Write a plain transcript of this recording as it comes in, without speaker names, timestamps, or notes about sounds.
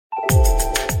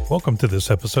Welcome to this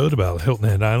episode about Hilton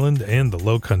Head Island and the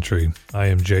Low Country. I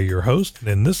am Jay, your host, and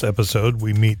in this episode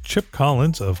we meet Chip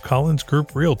Collins of Collins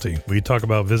Group Realty. We talk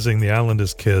about visiting the island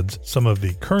as kids, some of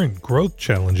the current growth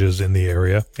challenges in the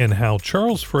area, and how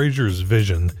Charles Fraser's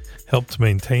vision helped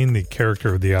maintain the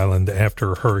character of the island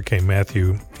after Hurricane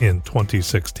Matthew in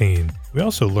 2016. We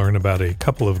also learn about a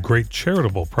couple of great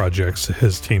charitable projects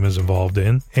his team is involved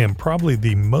in, and probably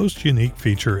the most unique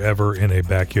feature ever in a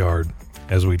backyard,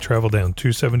 as we travel down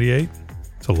 278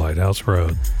 to Lighthouse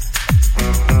Road.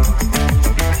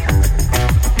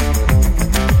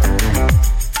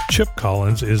 Chip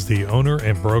Collins is the owner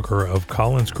and broker of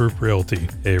Collins Group Realty,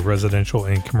 a residential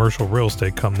and commercial real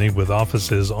estate company with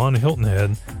offices on Hilton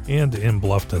Head and in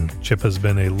Bluffton. Chip has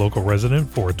been a local resident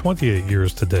for 28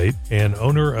 years to date and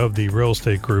owner of the real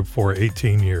estate group for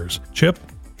 18 years. Chip,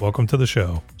 welcome to the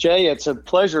show. Jay, it's a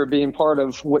pleasure being part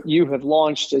of what you have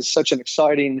launched as such an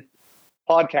exciting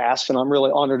podcast, and I'm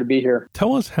really honored to be here.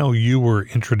 Tell us how you were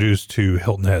introduced to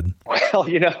Hilton Head. Well,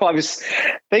 I was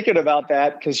thinking about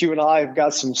that because you and I have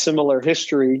got some similar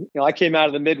history. I came out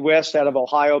of the Midwest, out of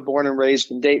Ohio, born and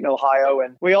raised in Dayton, Ohio,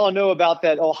 and we all know about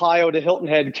that Ohio to Hilton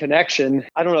Head connection.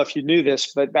 I don't know if you knew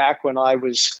this, but back when I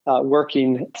was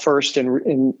working first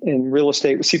in real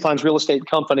estate with Sea Pines Real Estate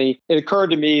Company, it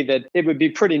occurred to me that it would be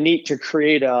pretty neat to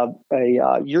create a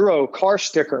Euro car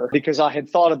sticker, because I had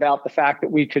thought about the fact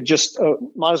that we could just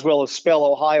might as well spell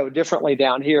Ohio differently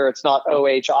down here. It's not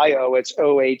OHIO, it's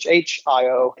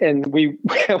OHHIO. And we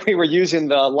were using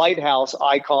the lighthouse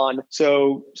icon.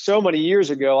 So many years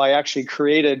ago, I actually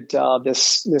created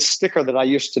this sticker that I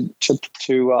used to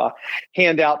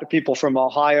hand out to people from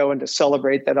Ohio and to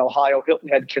celebrate that Ohio Hilton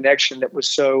Head connection that was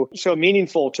so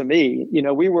meaningful to me.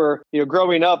 We were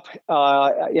growing up,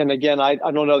 and again, I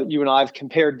don't know that you and I have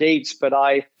compared dates, but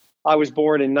I was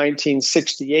born in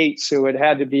 1968, so it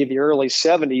had to be the early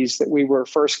 70s that we were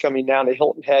first coming down to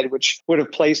Hilton Head, which would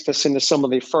have placed us into some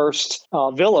of the first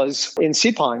villas in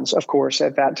Sea Pines, of course,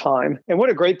 at that time. And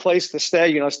what a great place to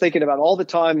stay. I was thinking about all the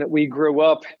time that we grew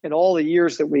up and all the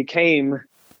years that we came.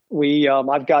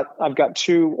 I've got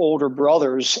two older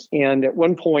brothers, and at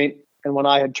one point, and when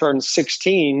I had turned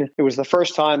 16, it was the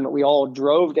first time that we all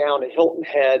drove down to Hilton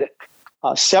Head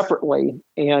separately.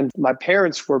 And my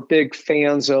parents were big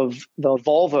fans of the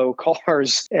Volvo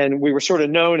cars, and we were sort of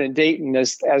known in Dayton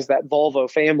as that Volvo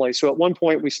family. So at one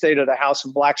point we stayed at a house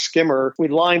in Black Skimmer. We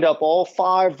lined up all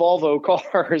 5 Volvo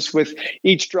cars with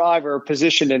each driver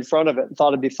positioned in front of it and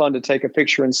thought it'd be fun to take a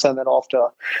picture and send that off to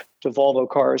Volvo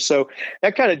cars. So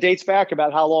that kind of dates back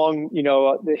about how long,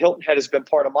 the Hilton Head has been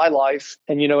part of my life.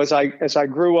 And, as I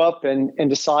grew up and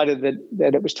decided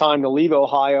that it was time to leave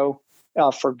Ohio,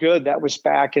 for good. That was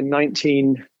back in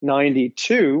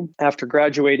 1992 after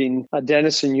graduating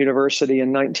Denison University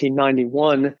in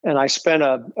 1991. And I spent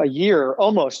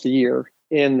almost a year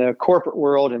in the corporate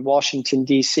world in Washington,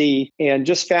 D.C., and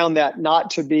just found that not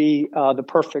to be the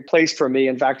perfect place for me.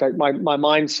 In fact, my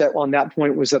mindset on that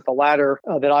point was that the ladder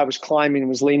that I was climbing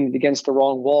was leaning against the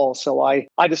wrong wall. So I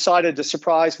decided to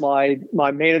surprise my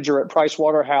manager at Price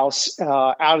Waterhouse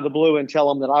out of the blue and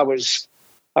tell him that I was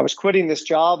quitting this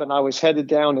job and I was headed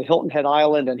down to Hilton Head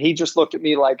Island. And he just looked at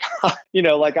me like,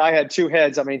 like I had two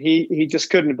heads. I mean, he just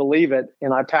couldn't believe it.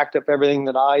 And I packed up everything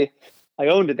that I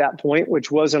owned at that point,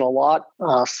 which wasn't a lot,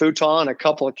 futon, a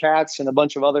couple of cats, and a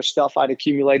bunch of other stuff I'd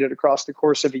accumulated across the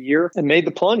course of a year, and made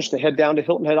the plunge to head down to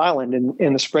Hilton Head Island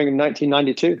in the spring of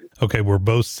 1992. Okay, we're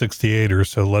both 68ers,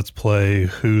 so let's play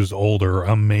who's older.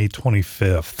 I'm May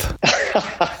 25th.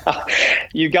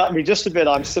 You got me just a bit.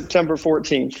 I'm September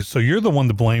 14th. So you're the one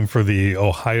to blame for the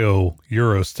Ohio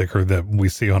Euro sticker that we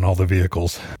see on all the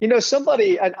vehicles.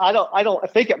 Somebody, I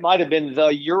think it might have been the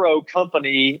Euro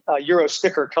company, Euro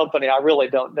sticker company. I really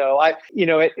don't know.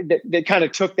 They kind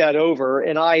of took that over,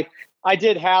 and I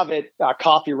did have it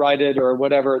copyrighted or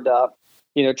whatever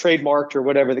trademarked or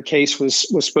whatever the case was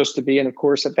supposed to be. And of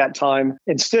course, at that time,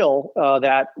 and still,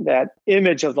 that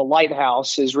image of the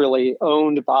lighthouse is really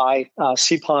owned by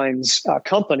Sea Pines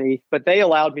company, but they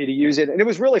allowed me to use it, and it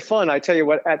was really fun. I tell you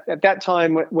what, at that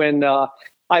time when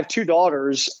I have 2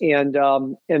 daughters, and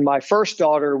my first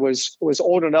daughter was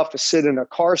old enough to sit in a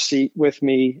car seat with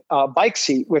me, bike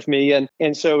seat with me, and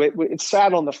so it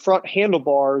sat on the front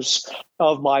handlebars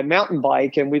of my mountain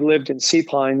bike, and we lived in Sea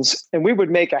Pines, and we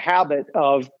would make a habit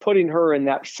of putting her in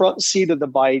that front seat of the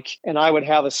bike, and I would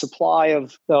have a supply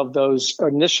of those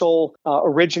initial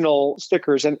original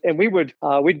stickers, and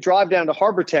we'd drive down to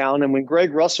Harbor Town, and when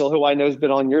Greg Russell, who I know has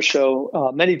been on your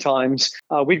show many times,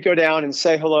 we'd go down and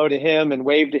say hello to him and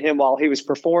wave to him while he was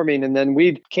performing, and then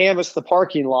we'd canvass the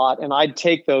parking lot, and I'd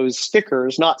take those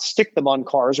stickers, not stick them on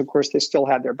cars. Of course, they still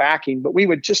had their backing, but we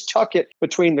would just tuck it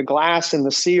between the glass and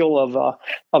the seal of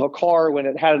a car when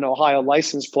it had an Ohio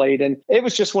license plate. And it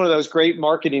was just one of those great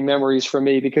marketing memories for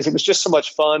me because it was just so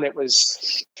much fun. It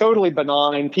was totally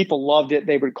benign. People loved it.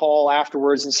 They would call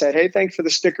afterwards and say, hey, thanks for the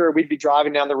sticker. We'd be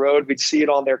driving down the road. We'd see it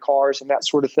on their cars and that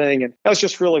sort of thing. And that was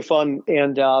just really fun.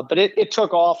 And but it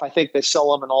took off. I think they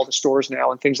sell them in all the stores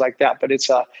now and things like that. But it's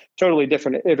a totally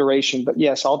different iteration. But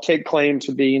yes, I'll take claim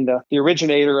to being the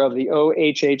originator of the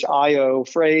OHHIO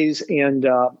phrase and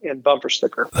bumper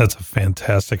sticker. That's a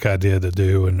fantastic idea to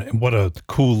do. And what a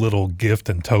cool little gift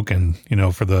and token,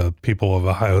 for the people of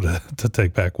Ohio to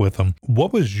take back with them.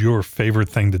 What was your favorite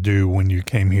thing to do when you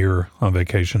came here on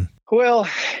vacation? Well,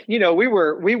 we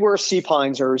were Sea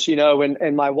Pinesers,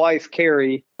 and my wife,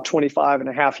 Carrie, 25 and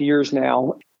a half years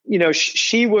now,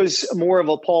 she was more of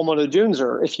a Palma de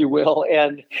Duneser, if you will.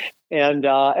 And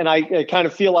I kind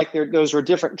of feel like those were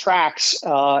different tracks.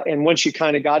 And once you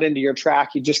kind of got into your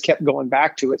track, you just kept going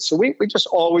back to it. So we just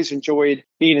always enjoyed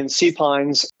being in Sea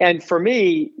Pines. And for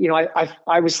me,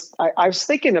 I was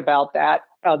thinking about that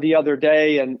the other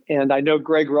day, and I know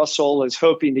Greg Russell is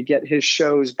hoping to get his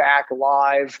shows back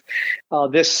live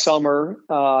this summer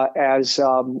as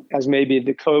maybe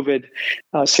the COVID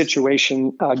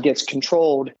situation gets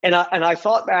controlled. And I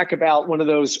thought back about one of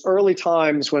those early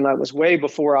times when I was way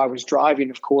before I was driving,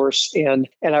 of course, and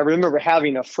I remember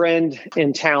having a friend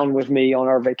in town with me on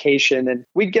our vacation, and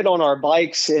we'd get on our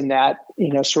bikes in that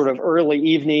sort of early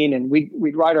evening, and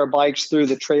we'd ride our bikes through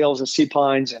the trails of Sea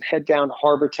Pines and head down to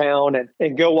Harbor Town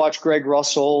and go watch Greg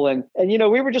Russell. And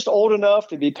we were just old enough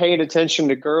to be paying attention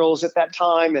to girls at that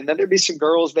time. And then there'd be some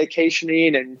girls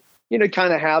vacationing and,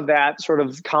 kind of have that sort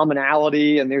of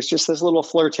commonality. And there's just this little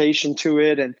flirtation to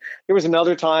it. And there was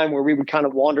another time where we would kind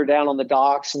of wander down on the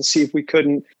docks and see if they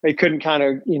couldn't kind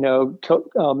of,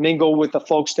 mingle with the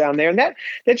folks down there. And that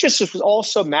just was all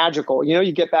so magical.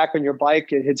 You get back on your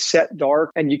bike, it had set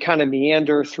dark, and you kind of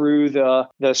meander through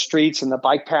the streets and the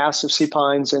bike paths of Sea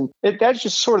Pines. And that's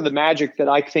just sort of the magic that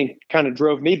I think kind of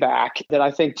drove me back, that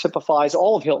I think typifies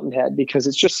all of Hilton Head, because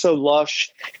it's just so lush.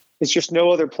 It's just no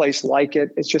other place like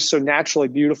it. It's just so naturally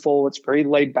beautiful. It's very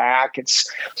laid back.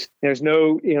 It's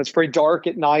very dark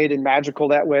at night and magical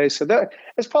that way. So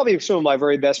that's probably some of my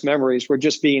very best memories, were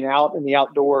just being out in the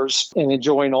outdoors and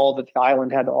enjoying all that the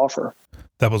island had to offer.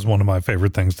 That was one of my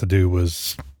favorite things to do,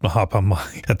 was hop on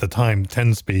my, at the time,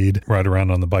 10-speed, ride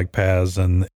around on the bike paths.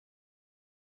 And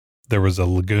there was a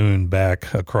lagoon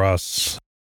back across,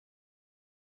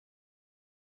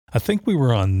 I think we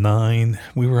were on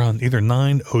either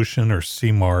 9 Ocean or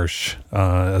Sea Marsh,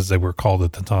 as they were called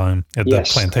at the time, at the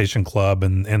Plantation Club.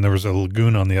 And there was a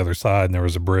lagoon on the other side, and there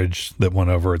was a bridge that went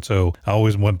over it. So I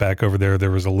always went back over there.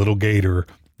 There was a little gator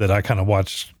that I kind of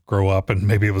watched grow up, and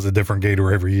maybe it was a different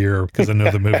gator every year because I know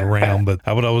they move around, but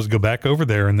I would always go back over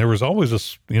there, and there was always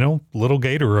this, little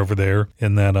gator over there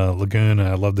in that lagoon. And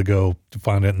I love to go to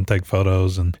find it and take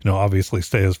photos and, obviously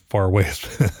stay as far away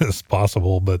as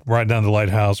possible, but right down the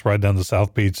lighthouse, right down to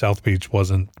South Beach. South Beach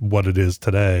wasn't what it is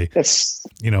today. Yes.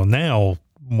 Now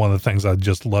one of the things I'd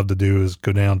just love to do is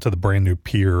go down to the brand new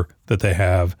pier that they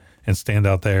have and stand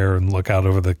out there and look out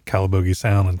over the Calabogie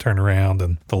Sound and turn around,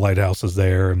 and the lighthouse is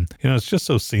there. And, it's just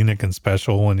so scenic and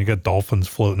special, and you got dolphins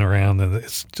floating around, and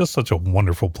it's just such a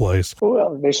wonderful place.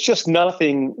 Well, there's just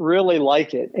nothing really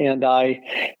like it. And I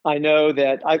know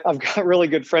that I've got really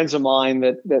good friends of mine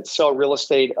that sell real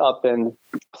estate up in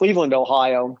Cleveland,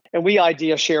 Ohio, and we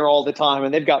idea share all the time.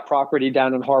 And they've got property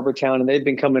down in Harbor Town, and they've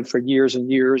been coming for years and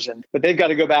years. But they've got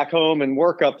to go back home and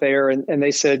work up there. And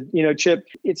they said, Chip,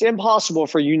 it's impossible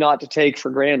for you not to take for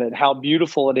granted how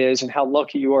beautiful it is and how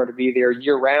lucky you are to be there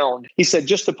year round. He said,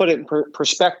 just to put it in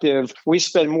perspective, we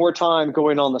spend more time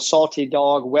going on the Salty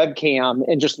Dog webcam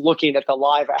and just looking at the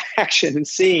live action and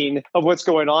seeing of what's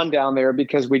going on down there,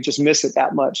 because we just miss it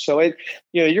that much. So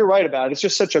you're right about it. It's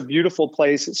just such a beautiful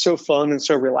place. It's so fun and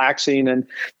so relaxing. And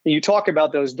you talk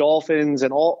about those dolphins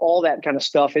and all that kind of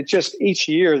stuff. It's just each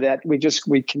year that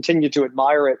we continue to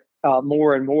admire it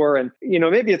more and more. And,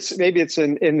 maybe it's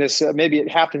in this, maybe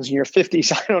it happens in your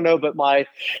 50s. I don't know. But my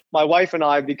wife and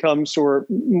I have become sort of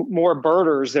more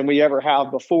birders than we ever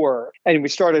have before. And we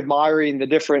start admiring the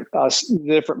different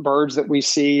birds that we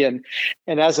see. And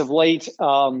as of late,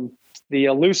 the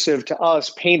elusive to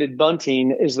us painted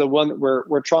bunting is the one that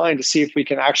we're trying to see if we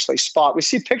can actually spot. We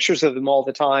see pictures of them all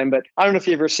the time, but I don't know if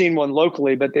you've ever seen one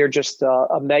locally, but they're just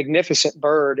a magnificent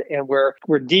bird, and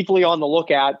we're deeply on the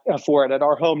lookout for it. At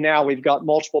our home now, we've got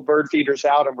multiple bird feeders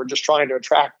out, and we're just trying to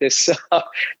attract this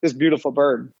this beautiful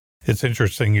bird. It's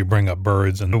interesting you bring up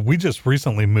birds, and we just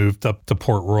recently moved up to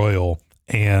Port Royal,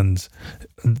 and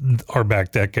our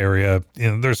back deck area,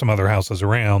 there's some other houses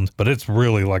around, but it's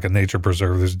really like a nature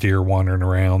preserve. There's deer wandering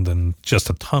around and just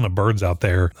a ton of birds out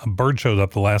there. A bird showed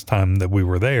up the last time that we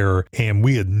were there, and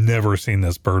we had never seen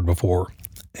this bird before.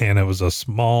 And it was a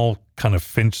small kind of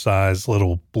finch-sized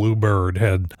little blue bird,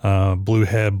 had blue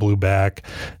head, blue back,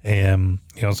 and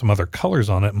some other colors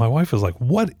on it. My wife was like,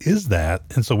 "What is that?"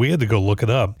 And so we had to go look it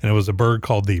up, and it was a bird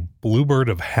called the bluebird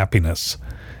of happiness.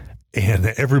 And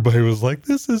everybody was like,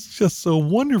 "This is just so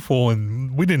wonderful."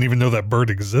 And we didn't even know that bird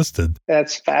existed.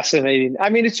 That's fascinating. I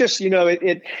mean, it's just,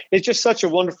 it's just such a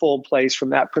wonderful place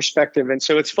from that perspective. And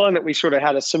so it's fun that we sort of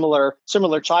had a similar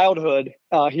childhood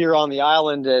here on the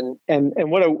island. And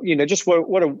what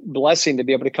a blessing to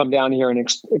be able to come down here and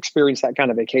experience that kind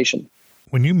of vacation.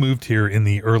 When you moved here in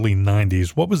the early 90s,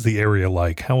 what was the area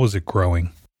like? How was it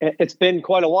growing? It's been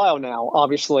quite a while now,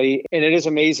 obviously, and it is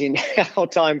amazing how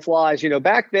time flies.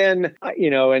 Back then,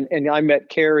 and I met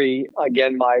Carrie,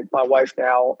 again, my wife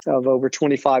now of over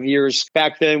 25 years.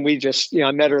 Back then,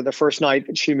 I met her the first night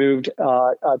that she moved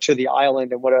to the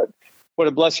island, and what a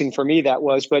blessing for me that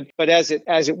was. But as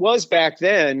it was back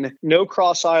then, no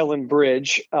cross island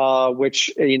bridge,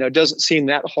 which doesn't seem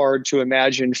that hard to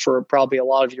imagine for probably a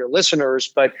lot of your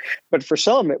listeners, but for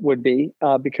some it would be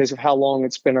because of how long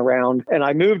it's been around. And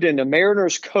I moved into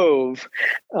Mariners Cove.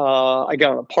 I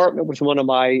got an apartment with one of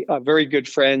my very good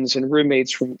friends and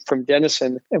roommates from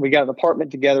Denison, and we got an apartment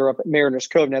together up at Mariners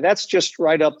Cove. Now that's just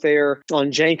right up there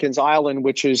on Jenkins Island,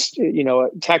 which is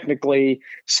technically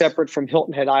separate from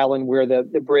Hilton Head Island, where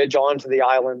the bridge onto the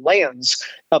island lands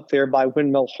up there by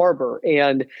Windmill Harbor.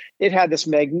 And it had this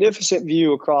magnificent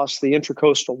view across the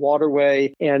Intracoastal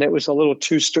Waterway. And it was a little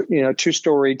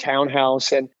two-story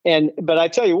townhouse. But I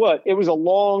tell you what, it was a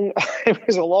long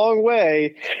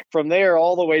way from there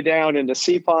all the way down into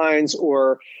Sea Pines,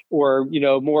 or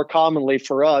more commonly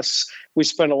for us, we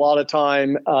spent a lot of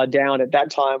time down at that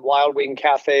time. Wild Wing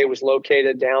Cafe was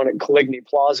located down at Coligny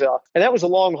Plaza, and that was a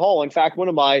long haul. In fact, one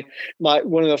of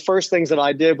the first things that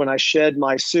I did when I shed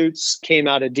my suits, came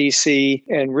out of DC,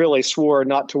 and really swore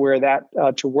not to wear that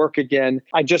to work again.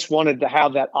 I just wanted to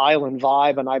have that island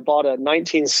vibe, and I bought a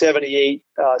 1978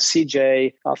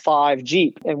 CJ5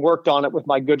 Jeep and worked on it with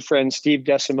my good friend Steve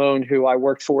DeSimone, who I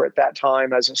worked for at that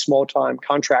time as a small-time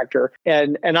contractor.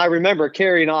 And I remember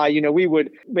Carrie and I, we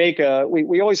would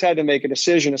we always had to make a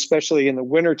decision, especially in the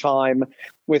wintertime,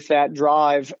 with that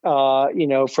drive,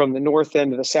 from the north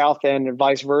end to the south end and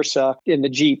vice versa in the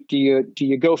Jeep. Do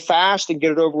you go fast and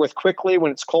get it over with quickly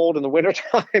when it's cold in the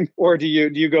wintertime, or do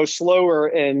you go slower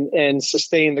and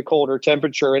sustain the colder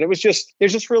temperature? And it was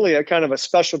just really a kind of a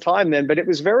special time then. But it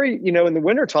was very, in the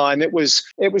wintertime, it was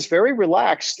very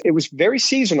relaxed. It was very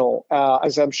seasonal,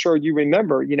 as I'm sure you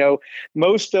remember.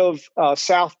 Most of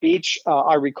South Beach,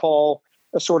 I recall,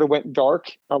 sort of went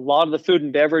dark. A lot of the food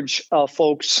and beverage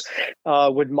folks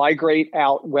would migrate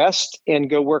out west and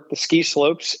go work the ski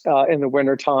slopes in the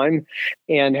wintertime,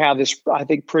 and have this, I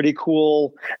think, pretty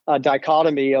cool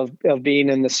dichotomy of being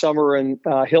in the summer in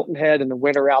Hilton Head and the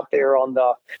winter out there on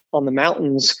the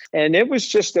mountains. And it was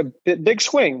just a big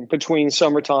swing between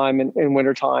summertime and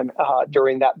wintertime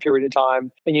during that period of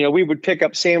time. And, we would pick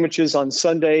up sandwiches on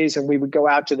Sundays, and we would go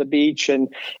out to the beach, and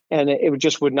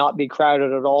it would not be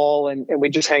crowded at all. And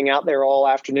we'd just hang out there all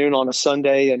afternoon on a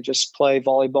Sunday and just play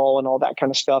volleyball and all that kind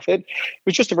of stuff. It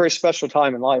was just a very special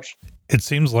time in life. It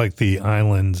seems like the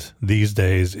island these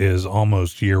days is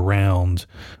almost year-round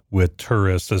with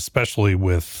tourists, especially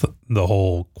with the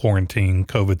whole quarantine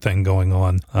COVID thing going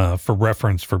on. For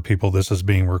reference for people, this is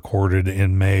being recorded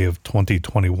in May of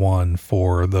 2021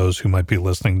 for those who might be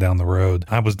listening down the road.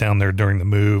 I was down there during the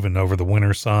move and over the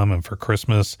winter some and for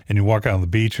Christmas, and you walk out on the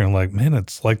beach and you're like, man,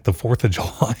 it's like the 4th of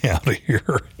July out of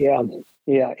here. Yeah.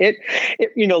 Yeah, it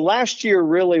last year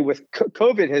really with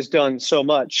COVID has done so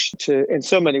much in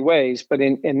so many ways, but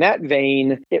in that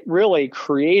vein, it really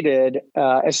created,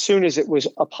 as soon as it was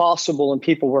possible and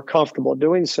people were comfortable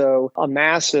doing so, a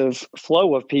massive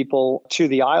flow of people to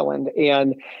the island.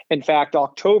 And in fact,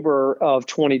 October of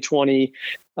 2020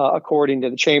 according to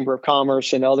the Chamber of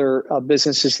Commerce and other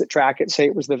businesses that track it, say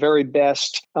it was the very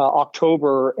best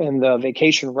October in the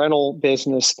vacation rental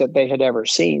business that they had ever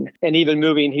seen. And even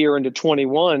moving here into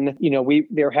 21,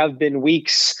 there have been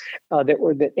weeks that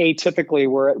atypically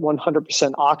were at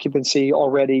 100% occupancy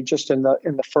already just in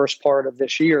the first part of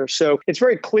this year. So it's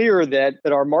very clear that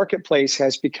our marketplace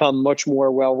has become much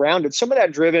more well-rounded. Some of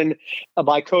that driven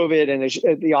by COVID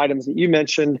and the items that you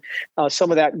mentioned,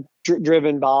 some of that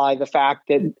driven by the fact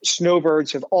that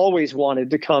snowbirds have always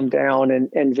wanted to come down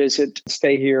and visit,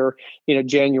 stay here,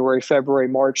 January, February,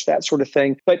 March, that sort of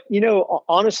thing. But,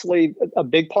 honestly, a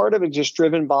big part of it is just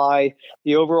driven by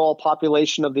the overall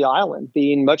population of the island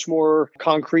being much more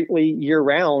concretely year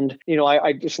round.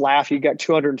 I just laugh. You got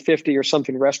 250 or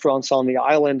something restaurants on the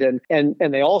island and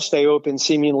they all stay open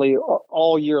seemingly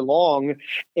all year long.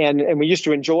 And we used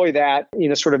to enjoy that,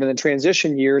 sort of in the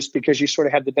transition years because you sort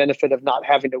of had the benefit of not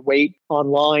having to wait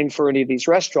online for any of these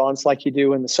restaurants like you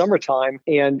do in the summertime.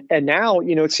 And now,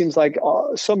 it seems like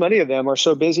so many of them are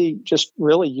so busy just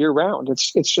really year round.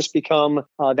 It's just become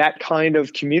that kind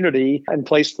of community and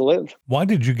place to live. Why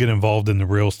did you get involved in the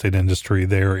real estate industry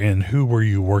there, and who were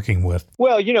you working with?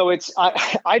 Well,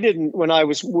 I didn't when I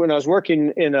was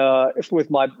working with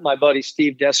my buddy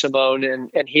Steve DeSimone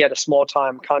and he had a small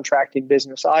time contracting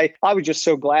business. I was just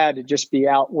so glad to just be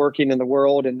out working in the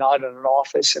world and not in an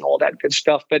office and all that good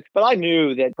stuff. But I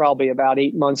knew that probably about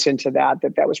 8 months into that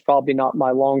was probably not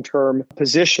my long-term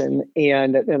position.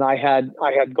 And I had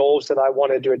goals that I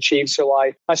wanted to achieve. So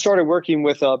I started working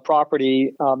with a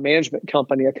property management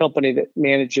company, a company that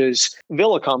manages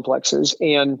villa complexes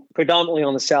and predominantly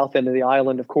on the south end of the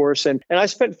island, of course. And I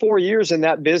spent 4 years in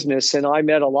that business and I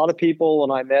met a lot of people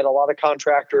and I met a lot of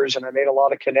contractors and I made a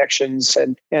lot of connections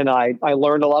and I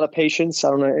learned a lot of patience. I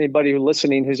don't know anybody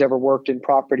listening who's ever worked in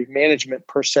property management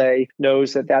per se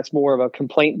knows that that's more of a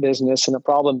complaint business and a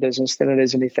problem business than it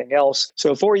is anything else.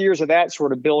 So 4 years of that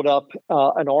sort of built up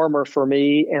an armor for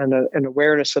me and an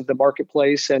awareness of the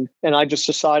marketplace. And I just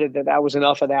decided that was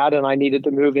enough of that and I needed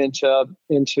to move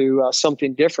into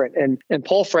something different. And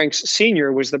Paul Franks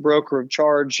Sr. was the broker of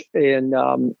charge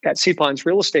at Sea Pines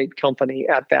Real Estate Company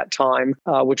at that time,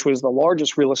 which was the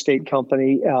largest real estate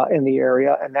company in the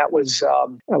area. And that was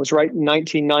right in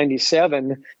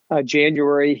 1997.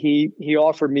 January, he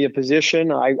offered me a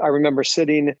position. I remember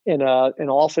sitting in an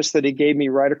office that he gave me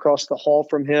right across the hall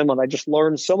from him, and I just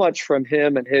learned so much from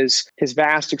him and his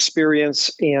vast experience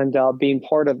and being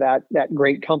part of that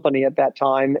great company at that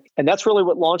time. And that's really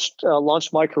what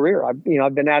launched my career. I've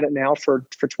been at it now for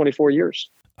 24 years.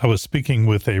 I was speaking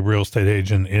with a real estate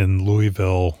agent in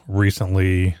Louisville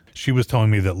recently. She was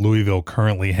telling me that Louisville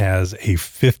currently has a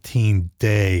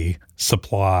 15-day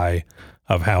supply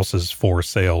of houses for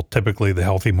sale. Typically, the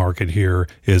healthy market here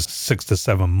is 6 to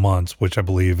 7 months, which I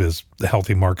believe is the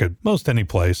healthy market most any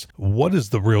place. What is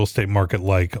the real estate market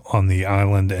like on the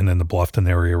island and in the Bluffton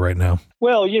area right now?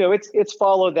 Well, it's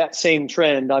followed that same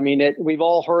trend. I mean, we've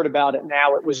all heard about it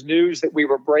now. It was news that we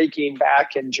were breaking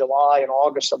back in July and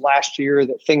August of last year,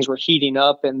 that things were heating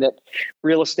up and that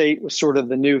real estate was sort of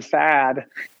the new fad,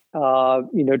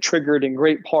 triggered in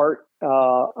great part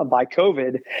by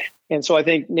COVID. And so I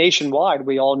think nationwide,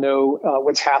 we all know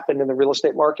what's happened in the real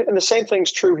estate market. And the same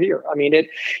thing's true here. I mean,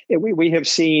 we have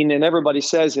seen, and everybody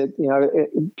says it,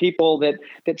 people that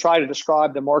try to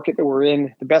describe the market that we're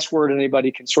in, the best word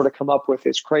anybody can sort of come up with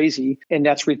is crazy. And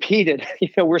that's repeated.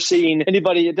 We're seeing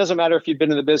anybody, it doesn't matter if you've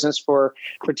been in the business for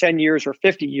 10 years or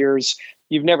 50 years,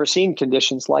 you've never seen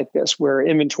conditions like this where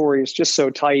inventory is just so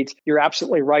tight. You're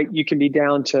absolutely right. You can be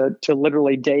down to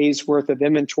literally days worth of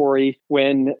inventory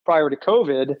when prior to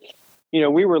COVID,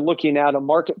 we were looking at a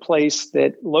marketplace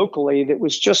that locally that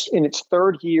was just in its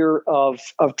third year of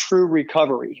true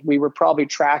recovery. We were probably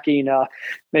tracking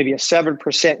maybe a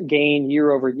 7% gain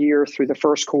year over year through the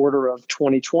first quarter of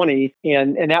 2020.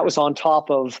 And that was on top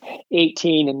of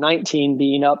 18 and 19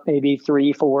 being up maybe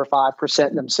 3, 4,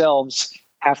 5% themselves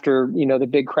after, the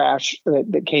big crash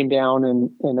that came down in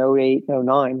 08,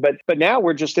 09. But now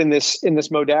we're just in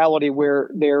this modality where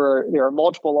there are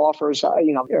multiple offers.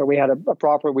 We had a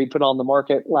property we put on the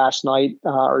market last night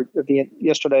or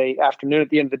yesterday afternoon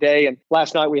at the end of the day. And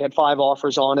last night we had 5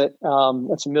 offers on it.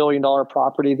 That's $1 million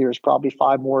property. There's probably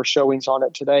 5 more showings on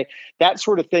it today. That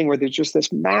sort of thing where there's just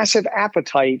this massive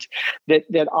appetite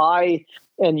that I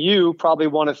and you probably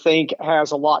want to think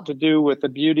has a lot to do with the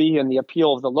beauty and the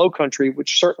appeal of the Lowcountry,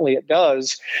 which certainly it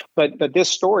does. But this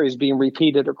story is being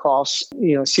repeated across,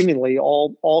 seemingly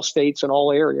all states and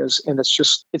all areas. And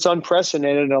it's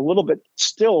unprecedented and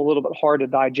still a little bit hard to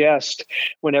digest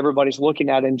when everybody's looking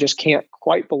at it and just can't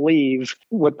quite believe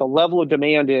what the level of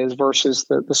demand is versus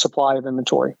the supply of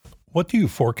inventory. What do you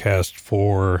forecast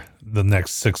for the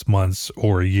next 6 months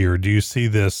or a year? Do you see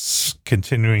this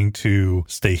continuing to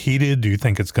stay heated? Do you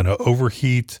think it's going to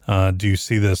overheat? Do you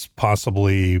see this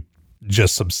possibly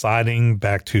just subsiding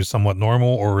back to somewhat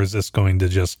normal, or is this going to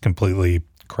just completely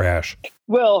crash?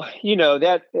 Well,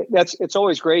 it's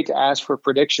always great to ask for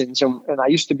predictions, and I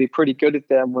used to be pretty good at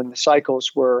them when the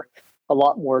cycles were a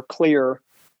lot more clear.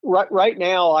 Right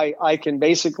now, I can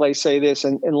basically say this,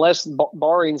 and unless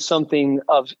barring something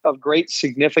of great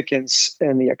significance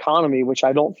in the economy, which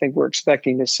I don't think we're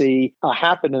expecting to see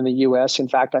happen in the U.S. In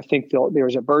fact, I think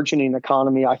there's a burgeoning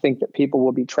economy. I think that people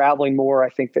will be traveling more.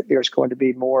 I think that there's going to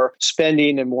be more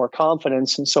spending and more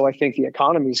confidence. And so I think the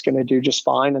economy is going to do just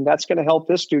fine, and that's going to help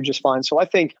this do just fine. So I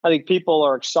think people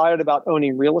are excited about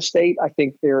owning real estate. I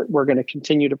think we're going to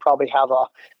continue to probably have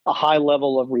a high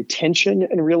level of retention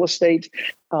in real estate.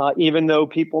 Even though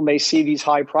people may see these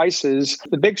high prices,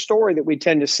 the big story that we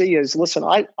tend to see is, listen,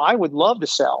 I would love to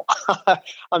sell. I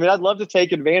mean, I'd love to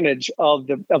take advantage of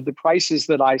the prices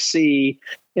that I see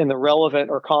in the relevant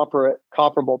or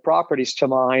comparable properties to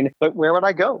mine, but where would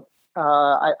I go?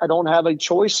 I don't have a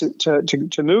choice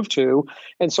to move to.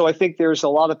 And so I think there's a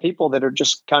lot of people that are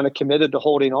just kind of committed to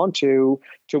holding on to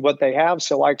what they have.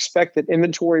 So I expect that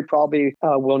inventory probably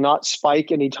will not spike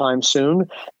anytime soon.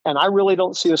 And I really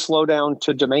don't see a slowdown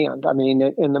to demand. I mean,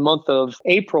 in the month of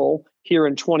April here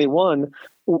in 21,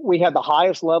 we had the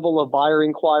highest level of buyer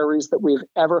inquiries that we've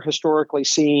ever historically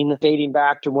seen, dating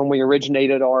back to when we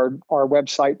originated our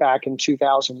website back in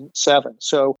 2007.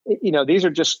 So, these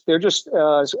are they're just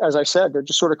as I said, they're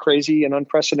just sort of crazy and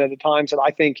unprecedented times. And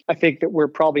I think that we're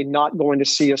probably not going to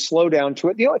see a slowdown to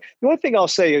it. The only thing I'll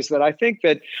say is that I think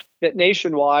that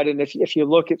nationwide, and if you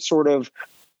look at sort of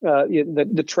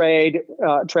the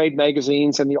trade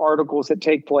magazines and the articles that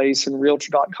take place, and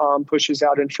Realtor.com pushes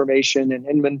out information, and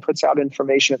Inman puts out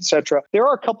information, et cetera. There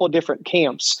are a couple of different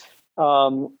camps.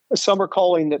 Some are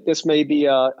calling that this may be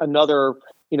another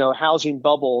housing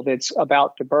bubble that's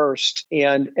about to burst.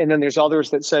 And then there's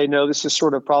others that say, no, this is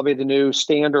sort of probably the new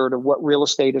standard of what real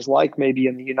estate is like maybe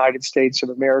in the United States of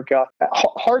America.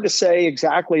 Hard to say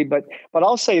exactly, but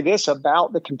I'll say this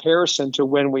about the comparison to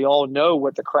when we all know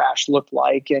what the crash looked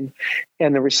like and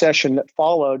the recession that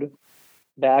followed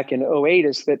back in 2008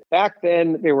 is that back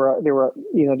then there were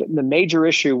the major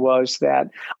issue was that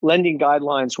lending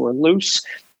guidelines were loose.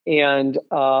 And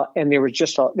there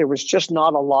was just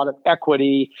not a lot of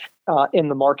equity in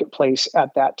the marketplace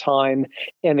at that time,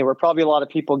 and there were probably a lot of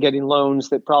people getting loans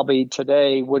that probably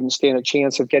today wouldn't stand a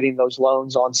chance of getting those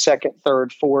loans on second,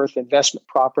 third, fourth investment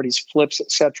properties, flips,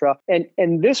 etc.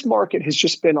 And this market has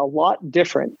just been a lot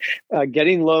different.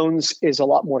 Getting loans is a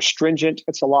lot more stringent.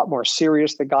 It's a lot more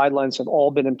serious. The guidelines have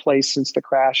all been in place since the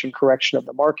crash and correction of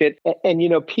the market, and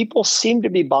people seem to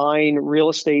be buying real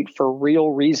estate for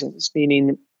real reasons,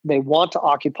 meaning they want to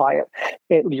occupy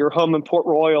it. Your home in Port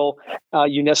Royal,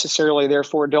 you necessarily,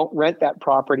 therefore, don't rent that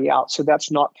property out. So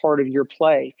that's not part of your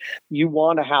play. You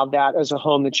want to have that as a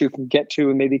home that you can get to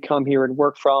and maybe come here and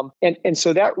work from. And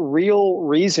so that real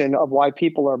reason of why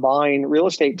people are buying real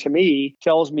estate, to me,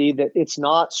 tells me that it's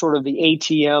not sort of the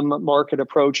ATM market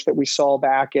approach that we saw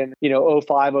back in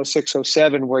 05, 06,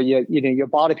 07, where you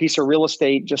bought a piece of real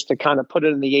estate just to kind of put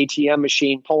it in the ATM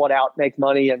machine, pull it out, make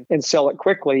money, and sell it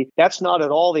quickly. That's not at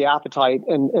all the appetite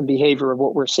and behavior of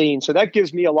what we're seeing. So that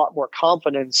gives me a lot more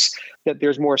confidence that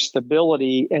there's more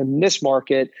stability in this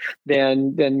market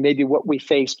than maybe what we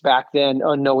faced back then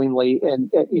unknowingly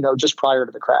and just prior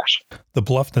to the crash. The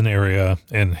Bluffton area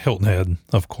and Hilton Head,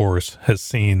 of course, has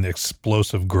seen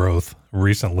explosive growth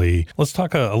recently. Let's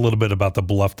talk a little bit about the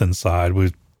Bluffton side.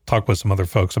 We've talked with some other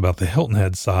folks about the Hilton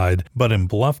Head side, but in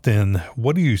Bluffton,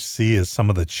 what do you see as some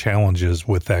of the challenges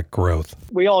with that growth?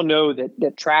 We all know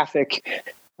that traffic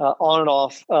on and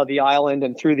off the island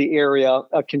and through the area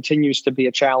continues to be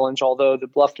a challenge, although the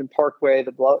Bluffton Parkway,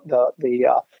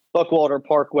 the Buckwater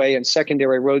Parkway and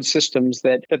secondary road systems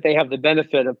that they have the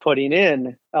benefit of putting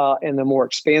in the more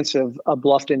expansive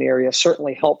Bluffton area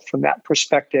certainly help from that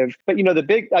perspective. But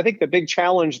I think the big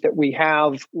challenge that we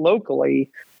have locally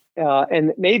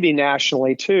and maybe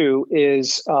nationally too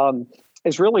is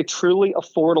really truly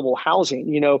affordable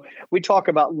housing. We talk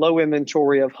about low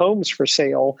inventory of homes for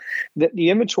sale. The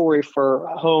inventory for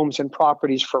homes and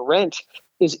properties for rent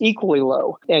is equally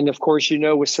low. And of course,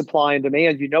 with supply and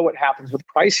demand, what happens with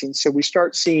pricing. So we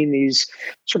start seeing these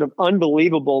sort of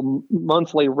unbelievable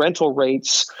monthly rental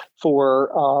rates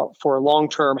for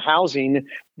long-term housing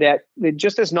that it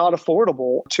just is not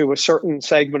affordable to a certain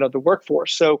segment of the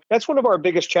workforce. So that's one of our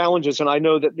biggest challenges. And I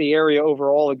know that the area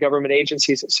overall, the government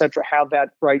agencies, et cetera, have that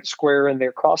right square in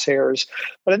their crosshairs.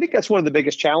 But I think that's one of the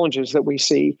biggest challenges that we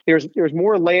see. There's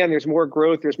more land, there's more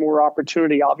growth, there's more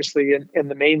opportunity, obviously, in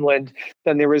the mainland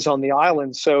than there is on the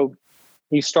island. So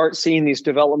you start seeing these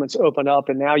developments open up.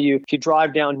 And now if you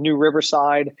drive down New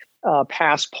Riverside,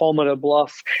 past Palmetto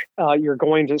Bluff, you're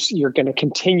going to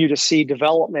continue to see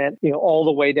development, all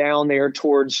the way down there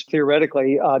towards,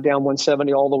 theoretically, down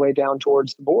 170, all the way down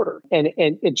towards the border. And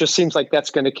it just seems like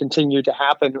that's going to continue to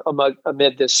happen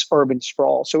amid this urban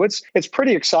sprawl. So it's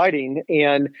pretty exciting.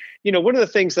 And, one of the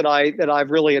things that I've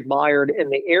really admired in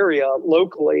the area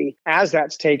locally as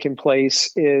that's taken place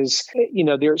is,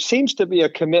 there seems to be a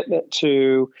commitment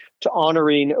to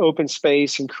honoring open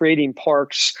space and creating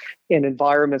parks and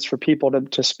environments for people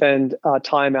to spend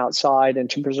time outside and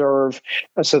to preserve,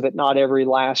 so that not every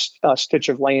last stitch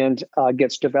of land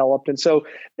gets developed. And so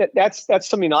that's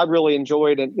something I really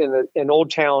enjoyed in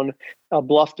Old Town.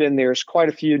 Bluffton, there's quite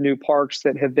a few new parks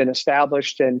that have been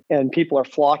established, and people are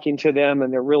flocking to them,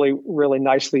 and they're really, really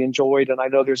nicely enjoyed. And I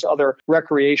know there's other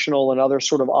recreational and other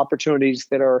sort of opportunities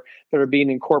that are being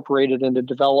incorporated into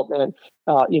development,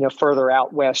 further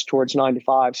out west towards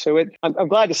 95. So I'm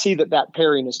glad to see that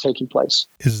pairing is taking place.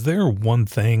 Is there one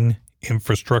thing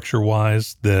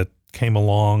infrastructure-wise that came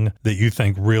along that you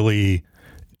think really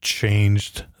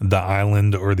changed the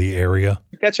island or the area?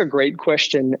 That's a great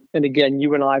question. And again,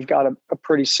 you and I have got a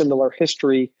pretty similar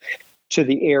history to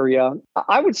the area.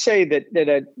 I would say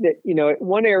that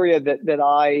one area that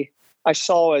I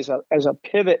saw as a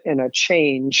pivot and a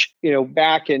change,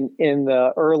 back in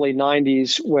the early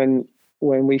 90s when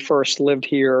we first lived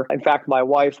here. In fact, my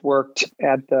wife worked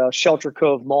at the Shelter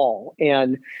Cove Mall,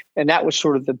 and that was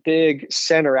sort of the big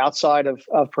center outside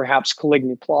of perhaps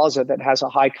Coligny Plaza that has a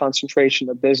high concentration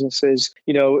of businesses.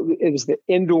 It was the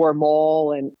indoor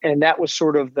mall, and that was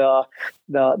sort of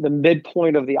the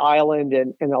midpoint of the island,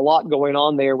 and a lot going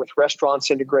on there with restaurants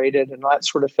integrated and that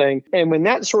sort of thing. And when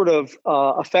that sort of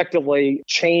effectively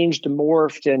changed and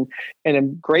morphed, and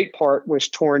in great part was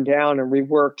torn down and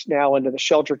reworked now into the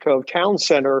Shelter Cove Town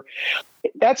Center,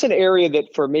 that's an area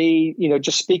that for me,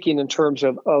 just speaking in terms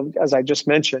of, as I just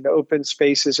mentioned, open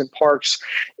spaces and parks,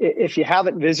 if you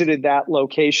haven't visited that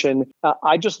location,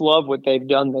 I just love what they've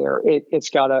done there.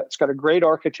 It's got a great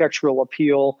architectural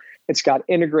appeal. It's got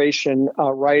integration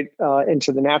right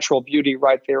into the natural beauty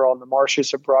right there on the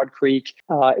marshes of Broad Creek.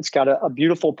 It's got a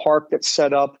beautiful park that's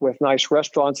set up with nice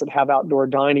restaurants that have outdoor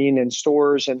dining and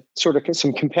stores, and sort of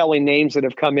some compelling names that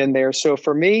have come in there. So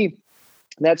for me,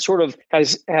 that sort of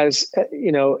has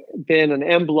been an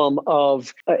emblem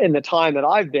of, in the time that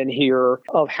I've been here,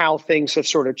 of how things have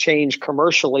sort of changed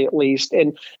commercially, at least.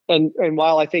 And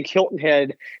while I think Hilton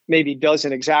Head maybe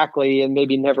doesn't exactly, and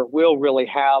maybe never will really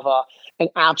have an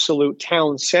absolute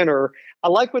town center, I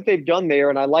like what they've done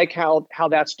there, and I like how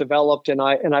that's developed, and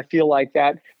I feel like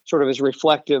that sort of is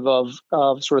reflective of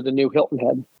sort of the new Hilton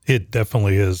Head. It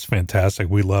definitely is fantastic.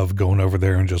 We love going over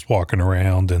there and just walking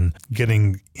around and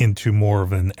getting into more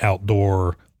of an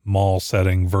outdoor mall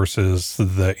setting versus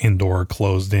the indoor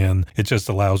closed in. It just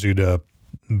allows you to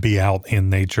be out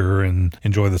in nature and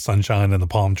enjoy the sunshine and the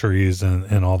palm trees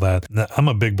and all that. I'm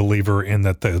a big believer in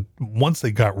that once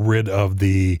they got rid of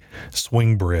the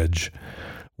swing bridge,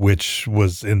 which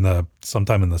was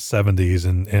sometime in the 70s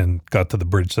and got to the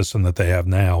bridge system that they have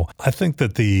now, I think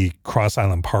that the Cross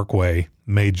Island Parkway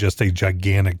made just a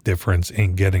gigantic difference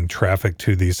in getting traffic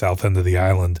to the south end of the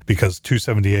island, because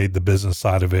 278, the business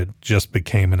side of it, just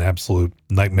became an absolute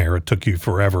nightmare. It took you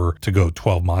forever to go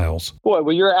 12 miles. Boy,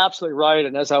 well, you're absolutely right.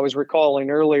 And as I was recalling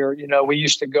earlier, we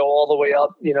used to go all the way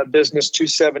up, business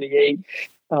 278.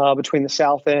 Between the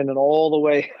south end and all the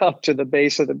way up to the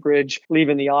base of the bridge,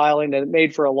 leaving the island, and it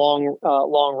made for a long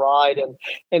ride.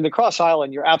 And the Cross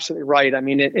Island, you're absolutely right. I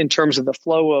mean, in terms of the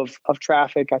flow of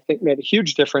traffic, I think made a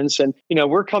huge difference. And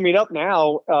we're coming up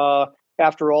now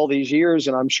after all these years,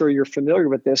 and I'm sure you're familiar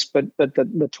with this, but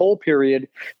the toll period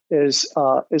is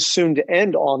soon to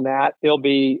end on that. They'll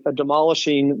be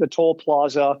demolishing the toll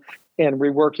plaza and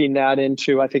reworking that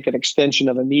into, I think, an extension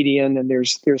of a median. And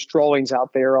there's drawings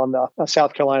out there on the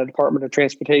South Carolina Department of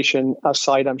Transportation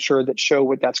site, I'm sure, that show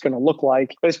what that's going to look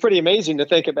like. But it's pretty amazing to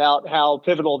think about how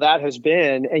pivotal that has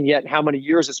been, and yet how many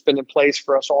years it's been in place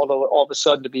for us all of a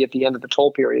sudden to be at the end of the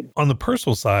toll period. On the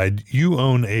personal side, you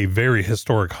own a very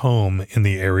historic home in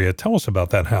the area. Tell us about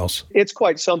that house. It's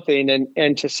quite something.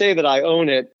 And to say that I own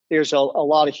it, there's a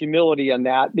lot of humility in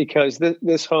that, because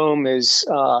this home is,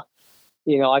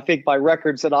 I think by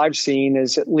records that I've seen,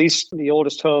 is at least the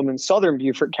oldest home in southern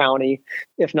Beaufort County,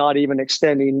 if not even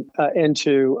extending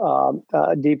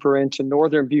deeper into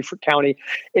northern Beaufort County.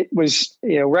 It was,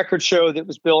 records show that it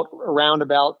was built around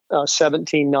about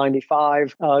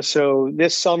 1795. So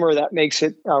this summer, that makes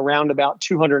it around about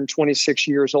 226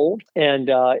 years old. And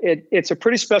it's a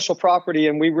pretty special property,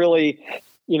 and we really...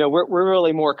 we're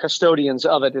really more custodians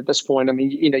of it at this point. I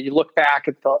mean, you look back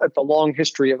at the long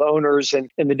history of owners and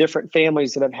the different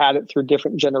families that have had it through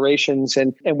different generations.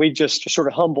 And we just sort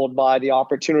of humbled by the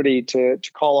opportunity to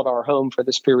call it our home for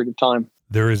this period of time.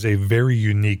 There is a very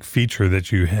unique feature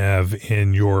that you have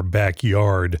in your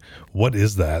backyard. What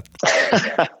is that?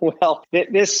 Well,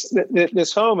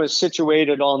 this home is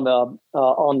situated on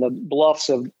the bluffs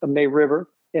of May River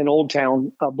in Old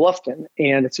Town, Bluffton,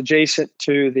 and it's adjacent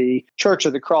to the Church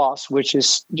of the Cross, which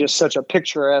is just such a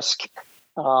picturesque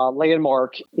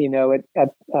landmark, at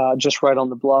just right on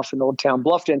the bluff in Old Town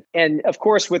Bluffton. And of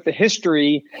course, with the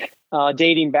history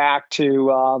dating back to,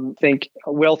 I think,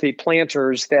 wealthy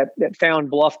planters that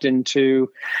found Bluffton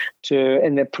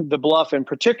and the bluff in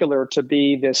particular to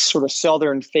be this sort of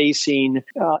southern facing,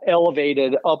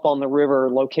 elevated up on the river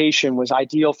location, was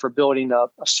ideal for building a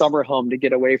summer home to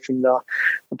get away from the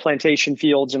plantation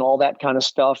fields and all that kind of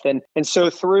stuff. And so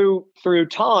through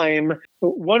time,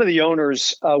 one of the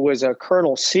owners was a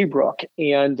Colonel Seabrook,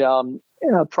 and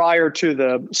prior to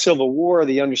the Civil War,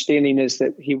 the understanding is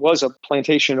that he was a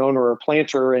plantation owner or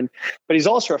planter, but he's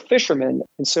also a fisherman.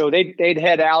 And so they'd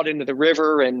head out into the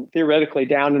river and theoretically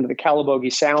down into the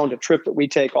Calabogie Sound, a trip that we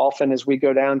take often as we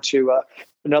go down to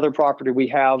another property we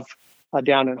have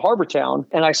down in Harbortown.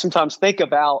 And I sometimes think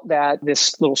about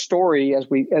this little story as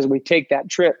we take that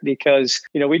trip, because,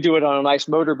 we do it on a nice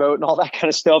motorboat and all that kind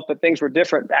of stuff, but things were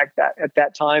different at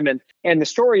that time. And the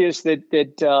story is that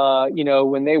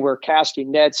when they were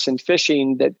casting nets and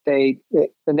fishing, that the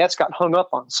nets got hung up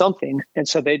on something. And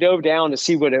so they dove down to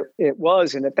see what it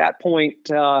was. And at that point,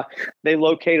 they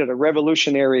located a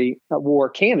Revolutionary War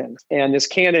cannon. And this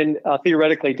cannon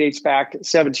theoretically dates back to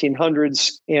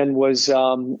 1700s and was,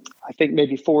 I think,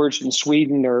 maybe forged in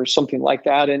Sweden or something like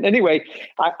that. And anyway,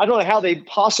 I don't know how they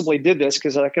possibly did this,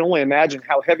 because I can only imagine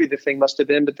how heavy the thing must have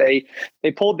been. But they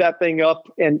pulled that thing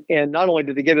up, and not only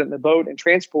did they get it in the boat and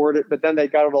transport it, but then they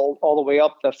got it all the way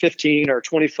up the 15 or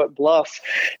 20 foot bluff,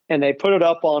 and they put it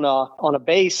up on a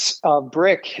base of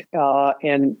brick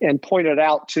and pointed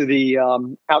out to the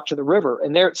river.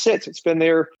 And there it sits. It's been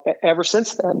there ever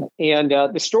since then. And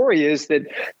the story is that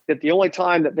the only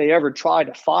time that they ever tried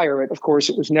to fire it, of course,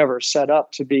 it was never set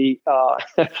up to be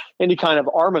any kind of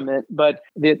armament. But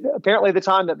apparently the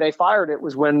time that they fired it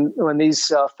was when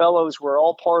these fellows were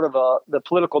all part of the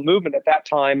political movement at that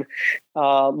time,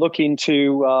 looking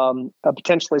to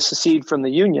potentially secede from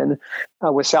the Union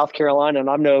with South Carolina. And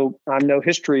I'm no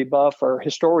history buff or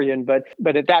historian, but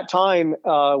at that time,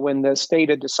 when the state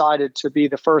had decided to be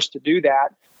the first to do that,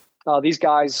 these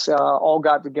guys all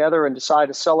got together and decided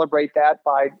to celebrate that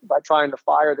by trying to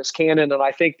fire this cannon. And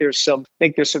I think there's some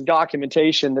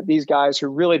documentation that these guys, who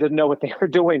really didn't know what they were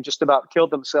doing, just about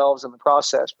killed themselves in the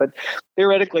process. But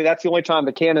theoretically, that's the only time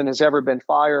the cannon has ever been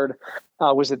fired,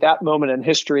 was at that moment in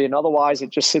history. And otherwise,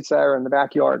 it just sits there in the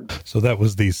backyard. So that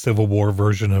was the Civil War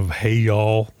version of "Hey,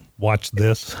 y'all, watch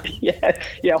this." Yeah.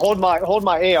 Hold my ale. Hold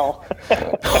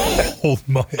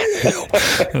my ale.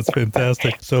 That's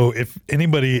fantastic. So if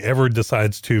anybody ever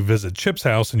decides to visit Chip's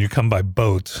house and you come by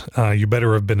boat, you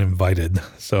better have been invited.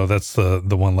 So that's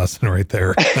the one lesson right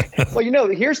there. Well,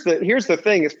 here's the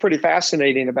thing. It's pretty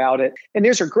fascinating about it. And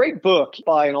there's a great book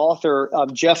by an author,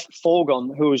 Jeff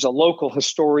Fulgham, who is a local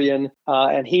historian,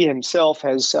 and he himself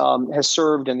has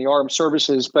served in the armed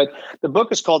services. But the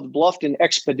book is called The Bluffton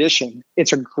Expedition.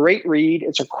 It's a great read.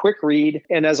 It's a quick read.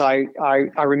 And as I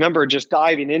remember just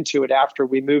diving into it after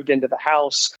we moved into the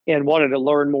house and wanted to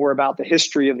learn more about the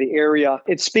history of the area,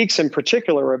 it speaks in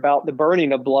particular about the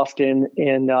burning of Bluffton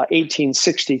in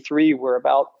 1863, where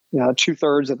about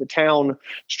 2/3 of the town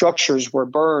structures were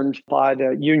burned by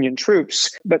the Union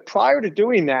troops. But prior to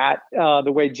doing that,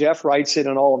 the way Jeff writes it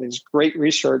and all of his great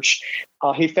research,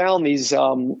 he found these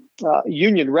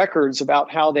Union records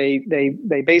about how they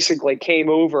basically came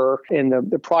over in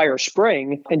the prior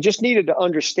spring and just needed to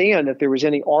understand if there was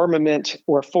any armament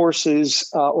or forces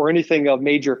or anything of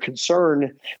major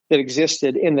concern that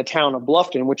existed in the town of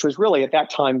Bluffton, which was really at that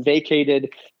time vacated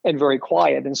and very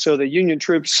quiet. And so the Union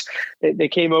troops, they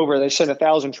came over, they sent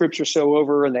 1,000 troops or so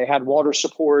over, and they had water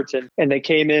support, and they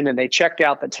came in and they checked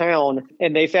out the town,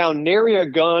 and they found nary a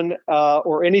gun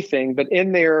or anything. But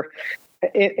in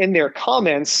their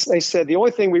comments, they said the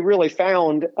only thing we really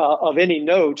found of any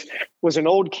note was an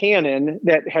old cannon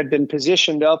that had been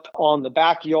positioned up on the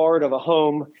backyard of a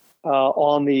home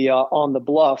on the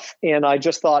bluff. And I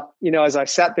just thought, as I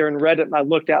sat there and read it and I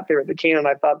looked out there at the cannon,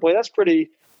 I thought, boy, that's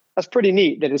pretty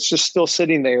neat that it's just still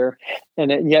sitting there,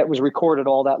 and yet it was recorded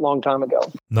all that long time ago.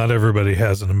 Not everybody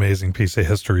has an amazing piece of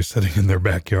history sitting in their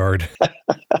backyard.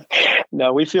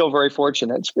 No, we feel very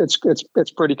fortunate.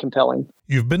 It's pretty compelling.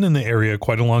 You've been in the area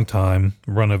quite a long time,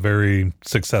 run a very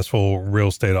successful real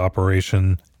estate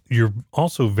operation. You're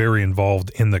also very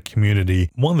involved in the community.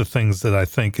 One of the things that I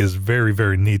think is very,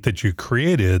 very neat that you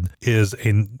created is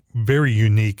a very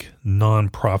unique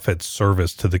nonprofit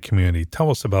service to the community. Tell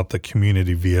us about the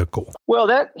community vehicle. Well,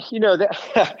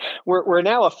 we're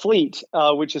now a fleet,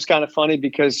 which is kind of funny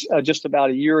because just about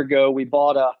a year ago, we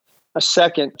bought a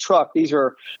second truck. These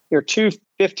are two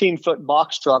 15-foot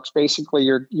box trucks, basically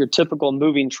your typical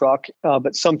moving truck,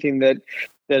 but something that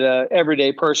an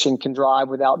everyday person can drive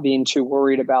without being too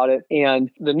worried about it. And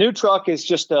the new truck is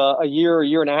just a year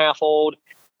and a half old.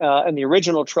 And the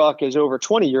original truck is over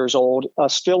 20 years old,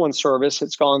 still in service.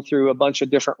 It's gone through a bunch of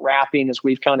different wrapping as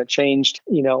we've kind of changed,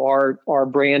 our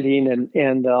branding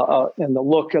and the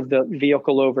look of the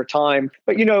vehicle over time.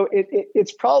 But,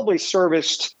 it's probably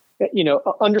serviced,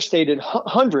 understated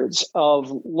hundreds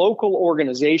of local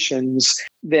organizations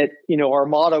that, our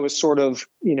motto is sort of,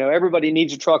 everybody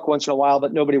needs a truck once in a while,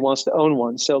 but nobody wants to own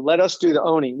one. So let us do the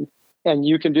owning and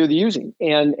you can do the using.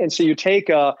 And so you take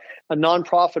a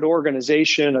nonprofit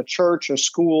organization, a church, a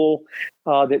school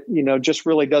that, just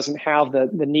really doesn't have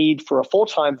the need for a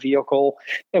full-time vehicle.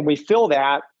 And we fill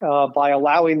that by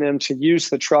allowing them to use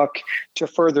the truck to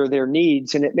further their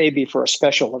needs. And it may be for a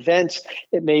special event.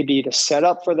 It may be to set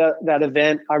up for that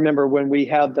event. I remember when we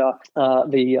had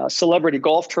the celebrity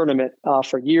golf tournament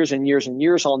for years and years and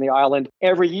years on the island.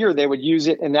 Every year they would use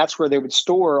it, and that's where they would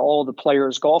store all the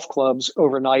players' golf clubs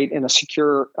overnight in a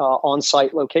secure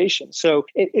on-site location. So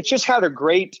it's just had a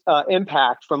great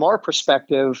impact from our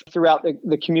perspective throughout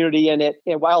the community. And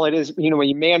while it is, when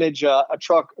you manage a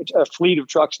fleet of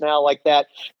trucks now like that,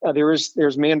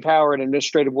 there's manpower and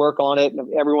administrative work on it.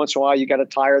 And every once in a while, you got a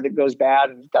tire that goes bad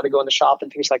and you've got to go in the shop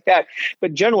and things like that.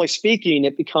 But generally speaking,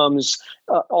 it becomes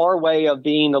our way of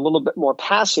being a little bit more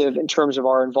passive in terms of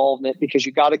our involvement, because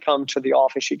you got to come to the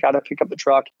office, you got to pick up the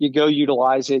truck, you go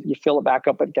utilize it, you fill it back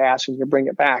up with gas, and you bring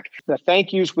it back. The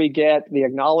thank yous we get, the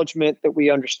acknowledgement that we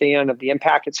understand of the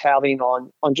impact it's having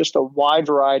on just a wide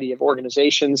variety of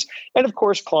organizations, and of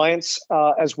course clients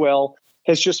as well,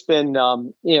 has just been,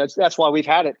 that's why we've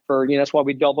had it for, that's why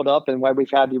we doubled up and why we've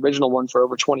had the original one for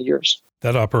over 20 years.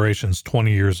 That operation's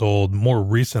 20 years old. More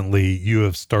recently, you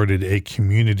have started a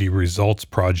community results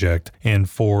project, and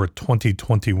for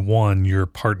 2021, your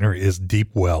partner is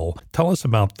Deepwell. Tell us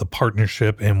about the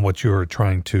partnership and what you are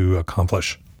trying to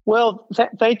accomplish. Well,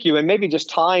 thank you. And maybe just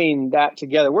tying that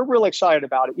together, we're really excited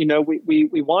about it.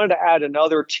 We wanted to add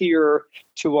another tier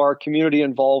to our community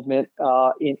involvement.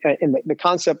 And the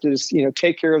concept is,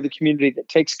 take care of the community that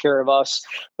takes care of us,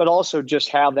 but also just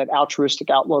have that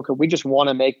altruistic outlook. We just want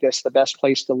to make this the best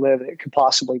place to live it could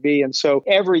possibly be. And so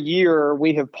every year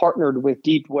we have partnered with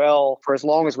Deepwell for as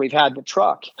long as we've had the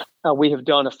truck. We have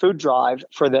done a food drive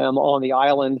for them on the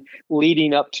island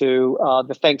leading up to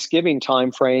the Thanksgiving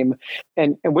timeframe.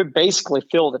 And we basically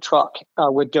fill the truck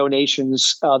with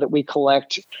donations that we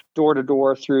collect door to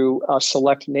door through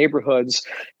select neighborhoods.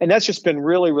 And that's just been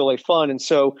really, really fun. And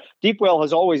so Deepwell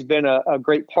has always been a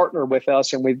great partner with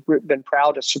us, and we've been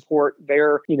proud to support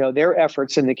their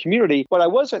efforts in the community. What I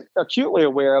wasn't acutely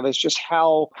aware of is just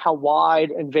how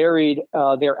wide and varied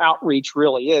their outreach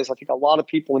really is. I think a lot of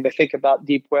people, when they think about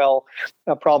Deepwell,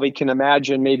 probably can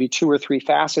imagine maybe 2 or 3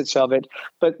 facets of it,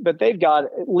 but they've got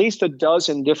at least a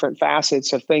dozen different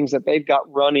facets of things that they've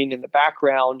got running in the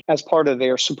background as part of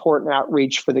their support and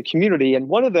outreach for the community. And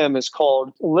one of them is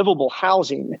called livable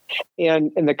housing.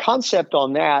 And the concept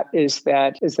on that is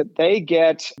that they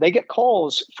get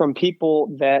calls from people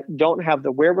that don't have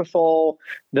the wherewithal,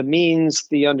 the means,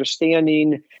 the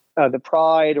understanding, the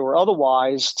pride, or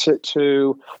otherwise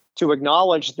to to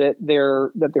acknowledge that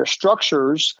their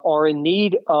structures are in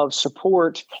need of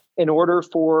support in order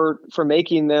for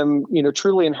making them,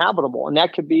 truly inhabitable. And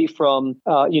that could be from,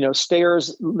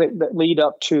 stairs that lead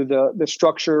up to the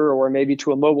structure, or maybe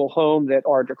to a mobile home that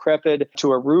are decrepit,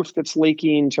 to a roof that's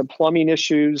leaking, to plumbing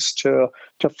issues, to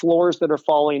floors that are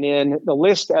falling in. The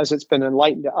list, as it's been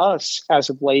enlightened to us as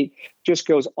of late, just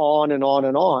goes on and on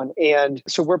and on. And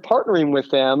so we're partnering with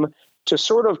them to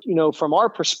sort of, from our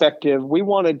perspective, we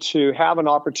wanted to have an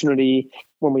opportunity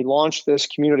when we launched this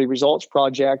Community Results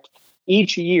Project.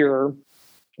 Each year,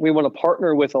 we want to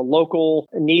partner with a local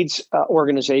needs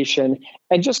organization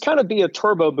and just kind of be a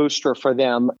turbo booster for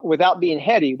them without being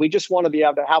heady. We just want to be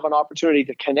able to have an opportunity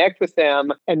to connect with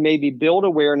them and maybe build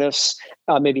awareness,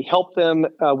 maybe help them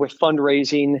with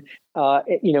fundraising,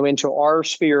 into our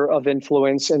sphere of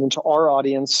influence and into our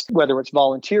audience, whether it's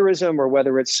volunteerism or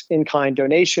whether it's in-kind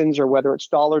donations or whether it's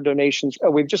dollar donations.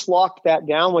 We've just locked that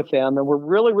down with them, and we're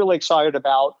really, really excited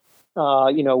about.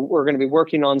 We're going to be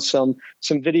working on some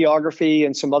videography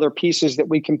and some other pieces that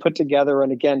we can put together,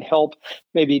 and again, help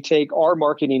maybe take our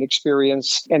marketing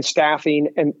experience and staffing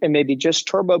and maybe just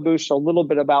turbo boost a little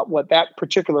bit about what that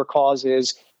particular cause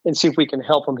is, and see if we can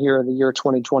help them here in the year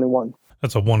 2021.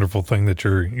 That's a wonderful thing that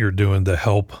you're doing to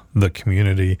help the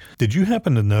community. Did you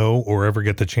happen to know or ever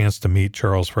get the chance to meet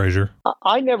Charles Frazier?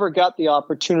 I never got the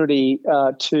opportunity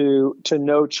to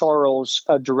know Charles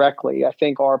directly. I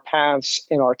think our paths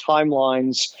and our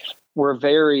timelines were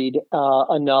varied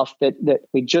enough that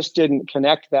we just didn't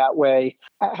connect that way.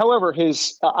 However,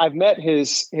 I've met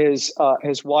his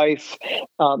wife,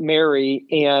 Mary,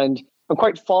 and I'm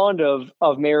quite fond of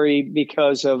Mary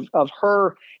because of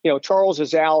her. Charles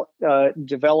is out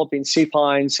developing sea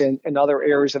pines in other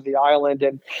areas of the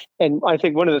island. And I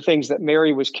think one of the things that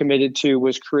Mary was committed to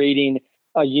was creating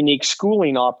a unique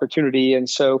schooling opportunity. And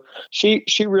so she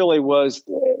really was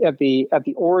at the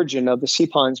origin of the Sea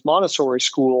Pines Montessori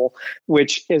School,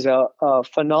 which is a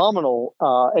phenomenal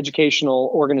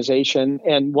educational organization,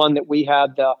 and one that we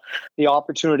had the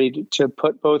opportunity to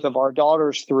put both of our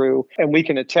daughters through. And we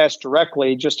can attest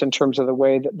directly, just in terms of the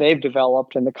way that they've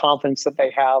developed and the confidence that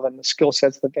they have and the skill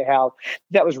sets that they have.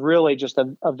 That was really just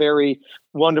a very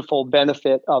wonderful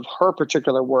benefit of her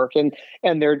particular work. And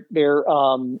their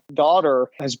daughter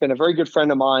has been a very good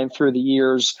friend of mine through the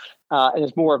years, and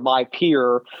is more of my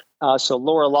peer. So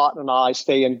Laura Lawton and I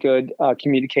stay in good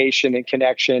communication and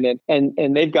connection,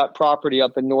 and they've got property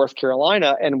up in North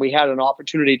Carolina, and we had an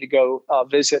opportunity to go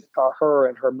visit her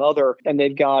and her mother, and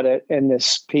they've got it in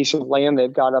this piece of land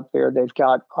they've got up there. They've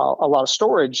got a lot of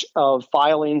storage of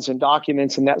filings and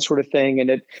documents and that sort of thing, and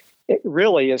it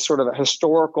really is sort of a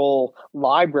historical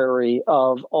library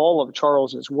of all of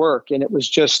Charles's work. And it was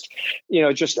just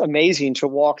amazing to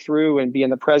walk through and be in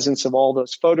the presence of all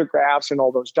those photographs and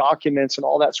all those documents and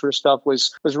all that sort of stuff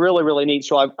was really, really neat.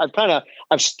 So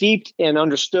I've steeped and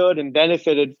understood and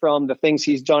benefited from the things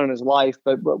he's done in his life,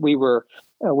 but we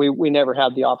never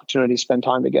had the opportunity to spend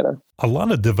time together. A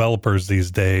lot of developers these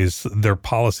days, their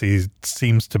policy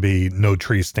seems to be no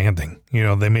tree standing.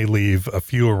 They may leave a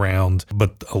few around,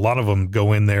 but a lot of them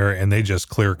go in there and they just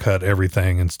clear cut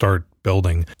everything and start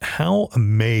building. How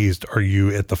amazed are you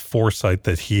at the foresight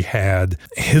that he had?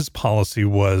 His policy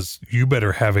was, you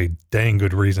better have a dang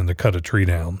good reason to cut a tree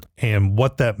down. And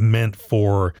what that meant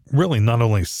for really not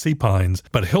only Sea Pines,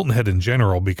 but Hilton Head in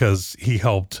general, because he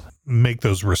helped make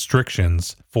those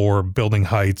restrictions for building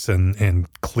heights and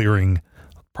clearing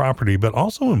property, but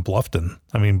also in Bluffton.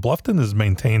 I mean, Bluffton has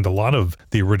maintained a lot of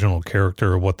the original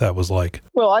character of what that was like.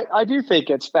 Well, I do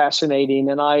think it's fascinating,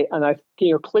 and I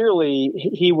clearly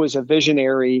he was a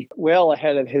visionary, well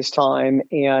ahead of his time,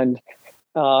 and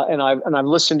I've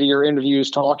listened to your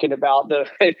interviews talking about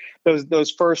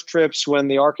those first trips when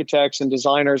the architects and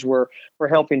designers were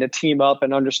helping to team up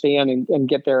and understand and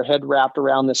get their head wrapped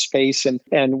around the space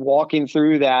and walking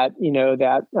through that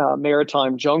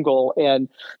maritime jungle. And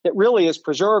it really is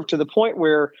preserved to the point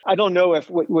where I don't know if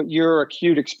what your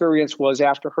acute experience was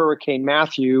after Hurricane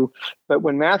Matthew, but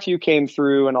when Matthew came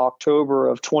through in October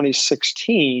of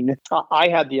 2016, I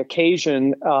had the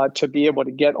occasion to be able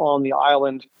to get on the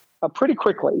island pretty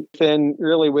quickly,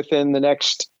 within the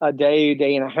next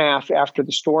day and a half after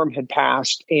the storm had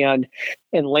passed, and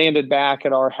landed back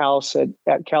at our house at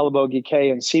Calabogie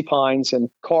Cay and Sea Pines, and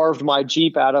carved my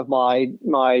Jeep out of my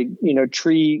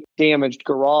tree damaged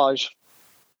garage.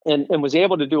 And was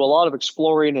able to do a lot of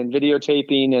exploring and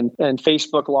videotaping and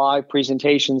Facebook Live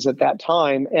presentations at that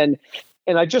time. And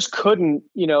And I just couldn't,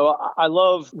 I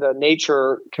love the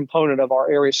nature component of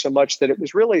our area so much that it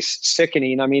was really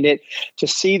sickening. I mean, to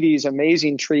see these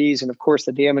amazing trees and of course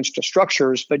the damage to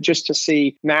structures, but just to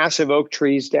see massive oak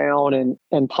trees down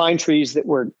and pine trees that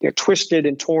were twisted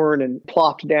and torn and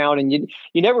plopped down. And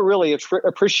you never really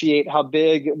appreciate how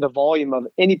big the volume of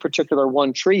any particular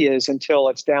one tree is until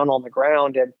it's down on the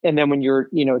ground. And then when you're,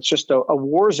 it's just a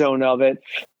war zone of it,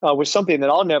 was something that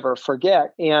I'll never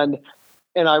forget.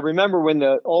 And I remember when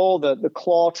all the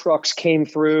claw trucks came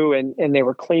through and they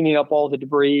were cleaning up all the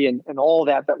debris and all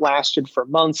that lasted for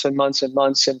months and months and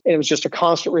months. And it was just a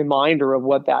constant reminder of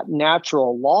what that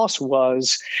natural loss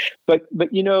was. But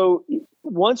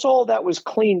once all that was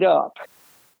cleaned up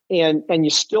and you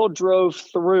still drove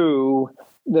through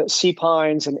the sea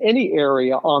pines in any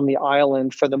area on the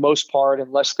island for the most part,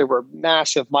 unless there were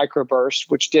massive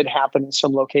microbursts, which did happen in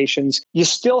some locations, you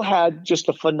still had just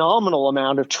a phenomenal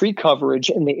amount of tree coverage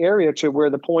in the area to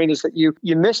where the point is that you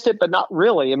missed it, but not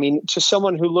really. I mean, to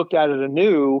someone who looked at it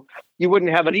anew, you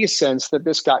wouldn't have any sense that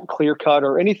this got clear cut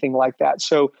or anything like that.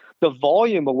 So the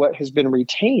volume of what has been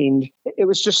retained,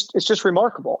 it's just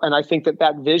remarkable. And I think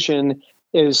that vision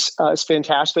is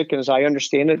fantastic. And as I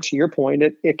understand it, to your point,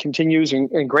 it continues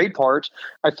in great part,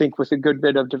 I think, with a good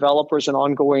bit of developers and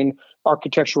ongoing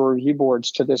architectural review boards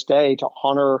to this day to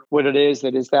honor what it is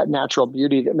that natural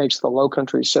beauty that makes the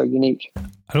Lowcountry so unique.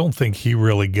 I don't think he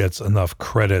really gets enough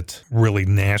credit really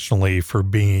nationally for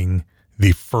being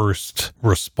the first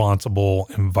responsible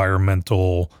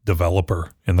environmental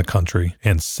developer in the country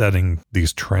and setting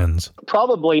these trends.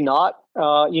 Probably not.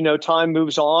 Time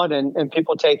moves on and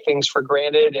people take things for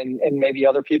granted and maybe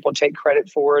other people take credit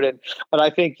for it. But I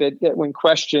think that when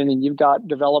questioned and you've got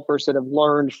developers that have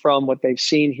learned from what they've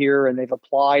seen here and they've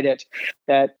applied it,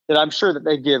 that I'm sure that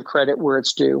they give credit where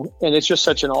it's due. And it's just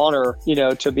such an honor,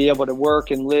 to be able to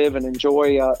work and live and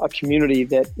enjoy a community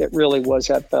that really was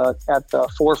at the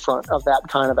forefront of that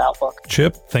kind of outlook.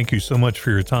 Chip, thank you so much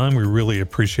for your time. We really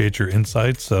appreciate your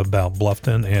insights about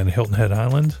Bluffton and Hilton Head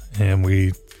Island, and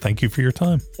we thank you for your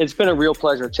time. It's been a real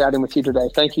pleasure chatting with you today.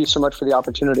 Thank you so much for the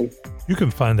opportunity. You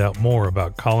can find out more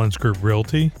about Collins Group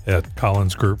Realty at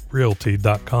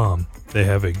collinsgrouprealty.com. They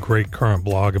have a great current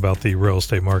blog about the real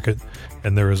estate market,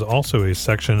 and there is also a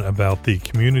section about the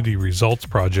Community Results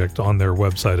Project on their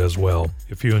website as well.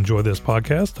 If you enjoy this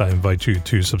podcast, I invite you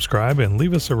to subscribe and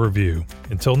leave us a review.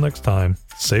 Until next time,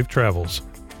 safe travels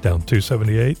down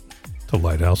 278 to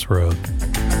Lighthouse Road.